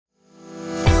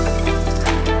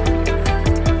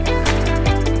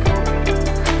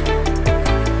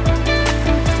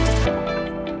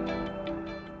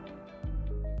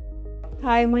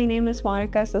Hi, my name is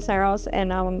Monica Cesaros,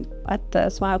 and I'm at the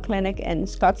Smile Clinic in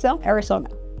Scottsdale, Arizona.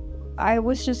 I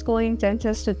was just going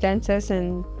dentist to dentist,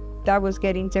 and I was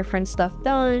getting different stuff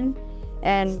done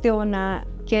and still not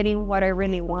getting what I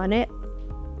really wanted.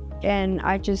 And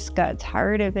I just got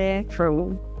tired of it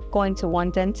from going to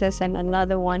one dentist and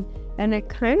another one. And it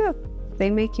they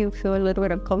make you feel a little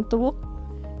bit uncomfortable.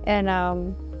 And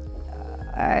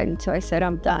so I said,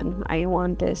 I'm done. I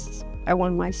want this. I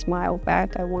want my smile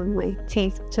back. I want my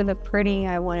teeth to look pretty.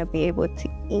 I want to be able to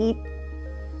eat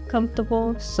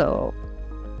comfortable. So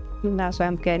that's why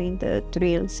I'm getting the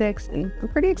 3 and 6. And I'm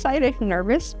pretty excited,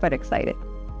 nervous, but excited.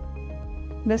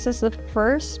 This is the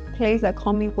first place that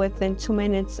called me within 2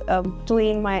 minutes of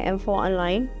doing my info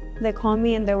online. They called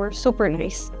me and they were super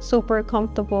nice, super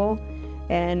comfortable.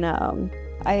 And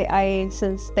I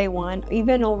since day one,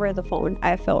 even over the phone,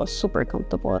 I felt super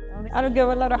comfortable. I don't give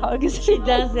a lot of hugs. She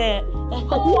does it.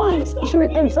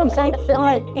 I'm so excited.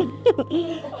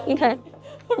 Okay.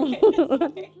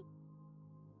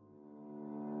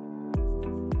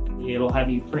 It'll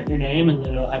have you print your name and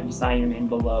then it'll have you sign your name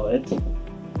below it.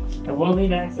 I will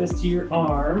need access to your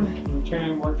arm. I'm trying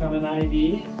to work on an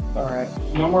IV. Alright,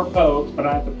 no more pokes, but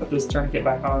I have to put this tourniquet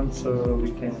back on so we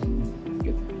can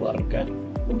get the blood, okay?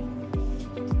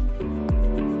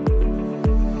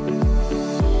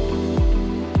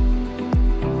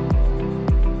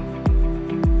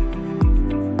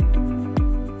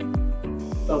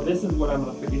 So this is what I'm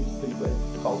going to put you to sleep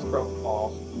with. It's called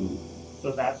propofol.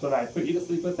 So that's what I put you to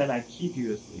sleep with and I keep you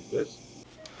to sleep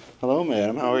with. Hello,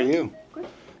 madam. How are you? Good.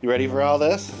 You ready for all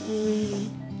this?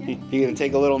 You gonna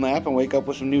take a little nap and wake up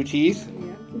with some new teeth?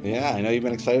 Yeah, I know you've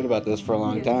been excited about this for a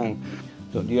long time.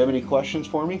 So do you have any questions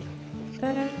for me?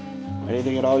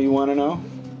 Anything at all you want to know?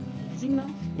 No.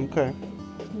 Okay.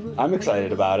 I'm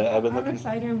excited about it. I'm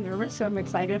excited. I'm nervous, so I'm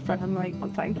excited for him like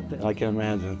one time. I can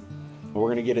imagine. But we're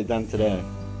gonna get it done today.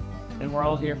 And we're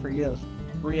all here for you.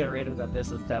 Reiterated that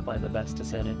this is definitely the best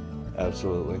decision.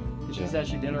 Absolutely. She said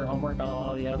she did her homework on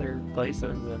all the other places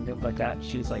and things like that.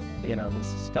 She's like, you know, this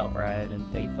is felt right and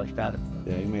things like that.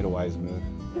 Yeah, you made a wise move.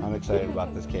 I'm excited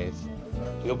about this case.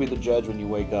 You'll be the judge when you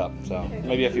wake up, so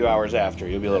maybe a few hours after.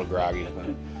 You'll be a little groggy,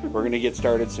 but we're gonna get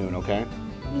started soon, okay?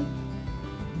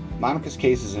 Monica's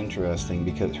case is interesting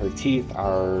because her teeth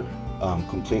are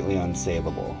completely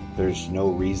unsavable. There's no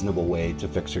reasonable way to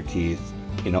fix her teeth,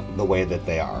 you know, the way that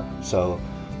they are. So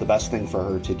the best thing for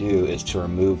her to do is to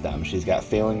remove them. She's got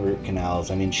failing root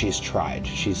canals. I mean, she's tried.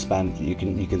 She's spent, you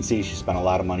can see she spent a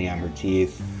lot of money on her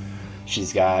teeth.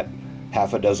 She's got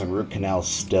half a dozen root canals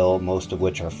still, most of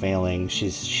which are failing.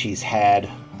 She's had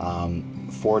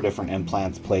 4 different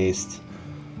implants placed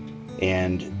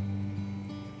and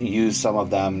used some of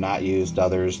them, not used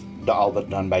others, all but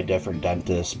done by different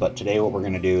dentists. But today what we're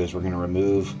gonna do is we're gonna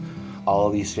remove all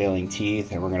of these failing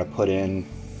teeth and we're gonna put in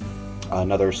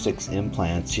another 6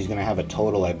 implants. She's gonna have a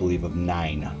total, I believe, of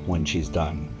 9 when she's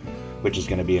done, which is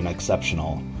gonna be an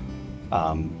exceptional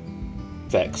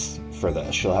fix for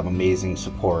this. She'll have amazing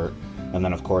support. And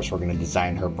then of course, we're gonna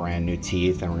design her brand new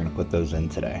teeth and we're gonna put those in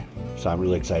today. So I'm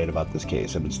really excited about this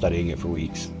case. I've been studying it for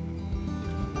weeks.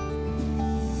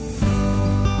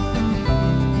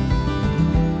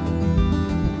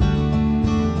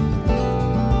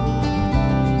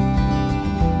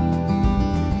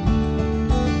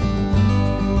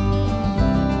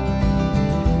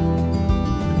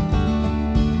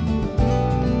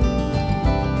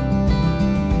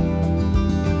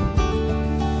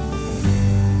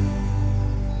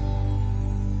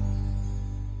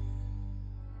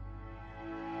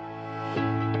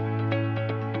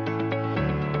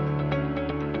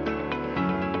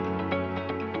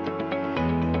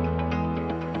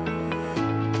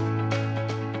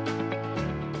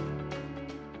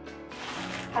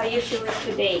 How you feeling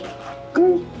today?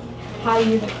 Good. How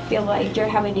you feel like you're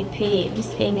having any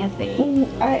pains, anything?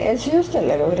 It's just a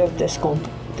little bit of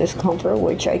discomfort,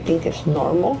 which I think is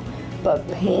normal. But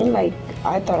pain, like,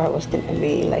 I thought I was going to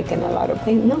be like in a lot of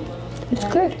pain. No, it's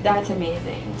good. That's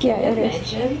amazing. Yeah, it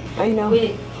is. I know.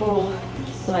 We pulled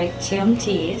like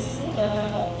TMTs,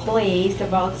 placed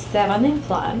about 7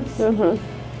 implants,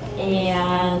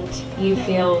 and you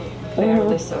feel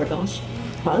fairly certain.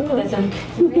 Hungry.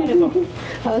 That's incredible.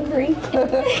 Hungry.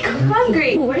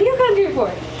 Hungry? What are you hungry for?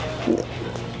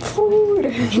 Food.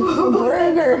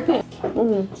 Burger.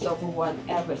 So we want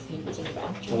everything to the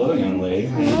bathroom. Hello, young lady.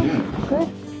 How you doing? Good.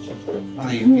 How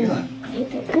are you feeling?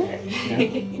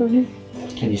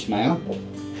 Good. Can you smile?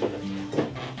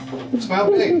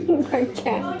 Smile big. I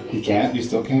can't. You can't? You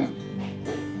still can't?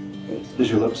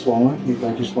 Is your lip swollen? You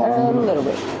think you're swollen? A little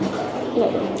bit.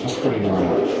 That's pretty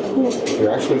normal.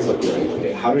 Your x-rays look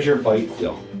great. How does your bite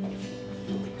feel?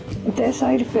 This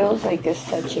side feels like it's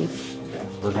touching.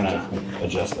 We're gonna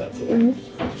adjust that today.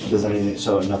 Does anything,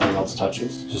 so nothing else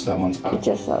touches? Just that one spot?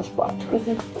 Just that spot.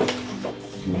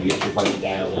 Can you get your bite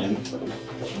dialed in?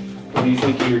 What do you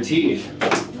think of your teeth?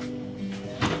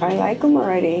 I like them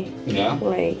already. Yeah?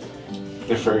 Like,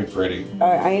 They're very pretty.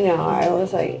 I know. I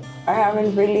was like, I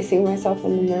haven't really seen myself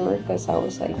in the mirror because I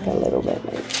was like a little bit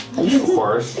like, Of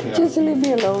course. Yeah. just leave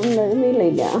me alone. Let me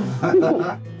lay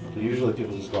down. Usually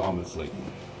people just go home and sleep.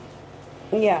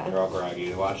 Yeah. They're all groggy.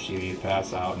 They watch TV,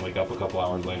 pass out, and wake up a couple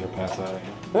hours later, pass out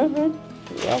again.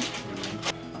 Yep.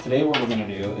 Today what we're going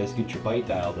to do is get your bite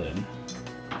dialed in.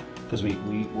 Because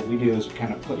what we do is we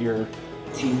kind of put your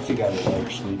teeth together while you're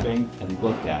sleeping and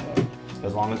look at it.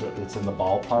 As long as it's in the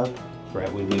ballpark, right,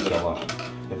 we leave it alone.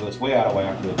 If it's way out of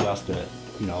whack, we adjust it,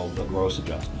 you know, the gross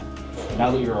adjustment.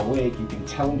 Now that you're awake, you can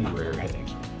tell me where you're hitting.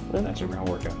 And that's what we're going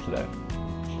to work on today.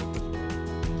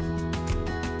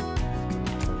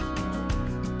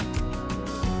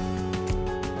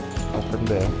 Up and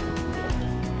down.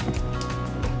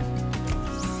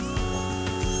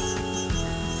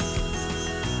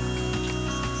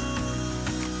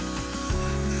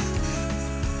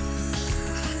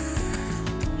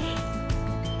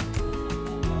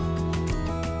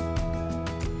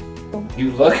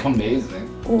 You look amazing.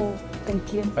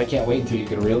 Thank you. I can't wait until you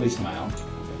can really smile.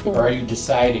 Or are you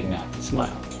deciding not to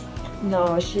smile?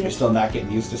 No, You're still not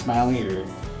getting used to smiling, or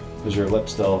is your lip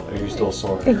still, are you still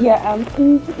sore? Yeah,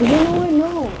 you know what?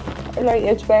 No. Like,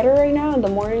 it's better right now. In the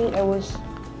morning, it was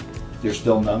You're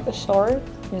still numb? sore,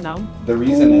 you know. The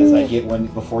reason is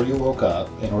before you woke up,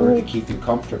 in order to keep you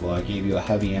comfortable, I gave you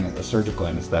a surgical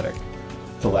anesthetic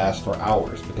to last for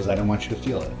hours because I didn't want you to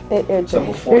feel it. It So did.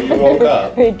 before you woke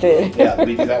up, It did. yeah,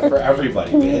 we do that for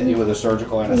everybody. We hit you with a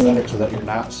surgical anesthetic so that you're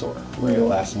not sore, where it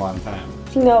lasts a long time.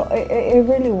 No, it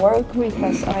really worked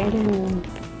because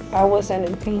I wasn't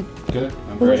in pain. Good.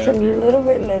 I'm It very was a happy. little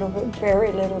bit,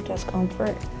 very little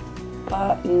discomfort.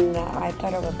 But no, I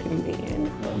thought it was convenient.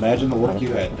 Imagine the look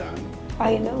you had done,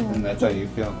 I know. and that's how you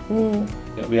feel.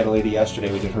 Yeah, we had a lady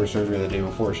yesterday, we did her surgery the day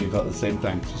before, she felt the same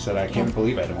thing. She said, I can't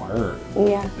believe I didn't want her.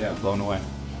 Yeah, Yeah, blown away.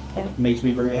 Yeah. Makes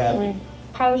me very happy.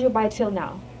 How's your bite feel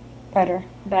now? better.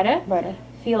 Better?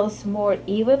 Feels more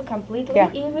even, completely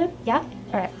Yeah. even? Yeah?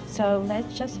 Alright, so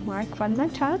let's just mark one more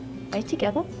time, right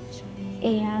together.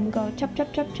 And go chop,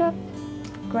 chop, chop, chop.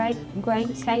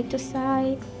 Grind side to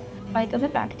side. Bite on the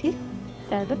back teeth.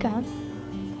 There we go.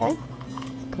 Okay.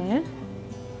 Good.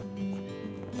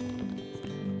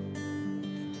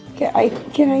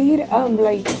 Can I eat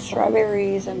like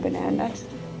strawberries and bananas?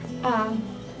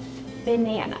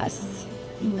 Bananas.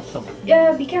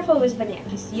 Yeah, be careful with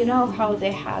bananas. You know how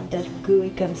they have that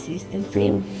gooey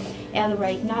consistency. And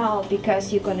right now,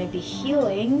 because you're gonna be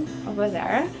healing over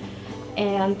there,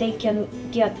 and they can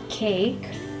get caked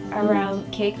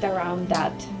around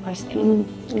that muscle.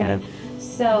 Yeah.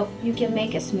 So you can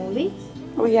make a smoothie.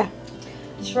 Oh yeah.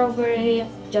 Strawberry,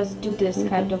 just do this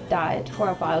kind of diet for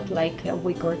about like a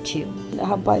week or two.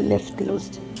 How about lifting?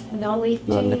 No lifting,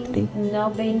 No lifting. no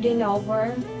bending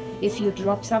over. If you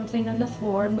drop something on the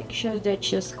floor, make sure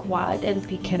that you squat and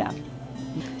pick it up.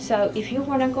 So if you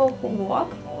want to go for a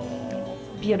walk,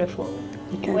 beautiful.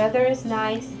 Okay. Weather is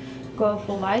nice, go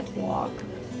for light walk.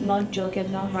 No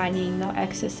jogging, no running, no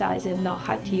exercising, no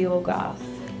hot yoga,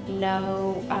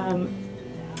 no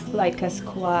like a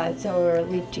squats or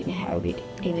lifting heavy,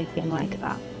 anything like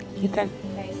that. Okay.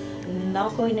 Okay.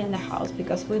 Not going in the house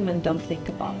because women don't think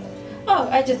about it. Oh,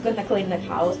 I'm just gonna clean the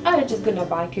house. I'm just gonna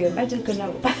vacuum. I'm just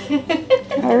gonna.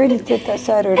 I already did that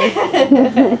Saturday.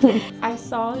 I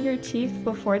saw your teeth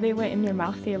before they went in your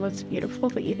mouth. They looked beautiful,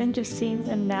 but even just seeing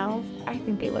them now, I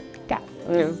think they look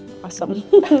Awesome.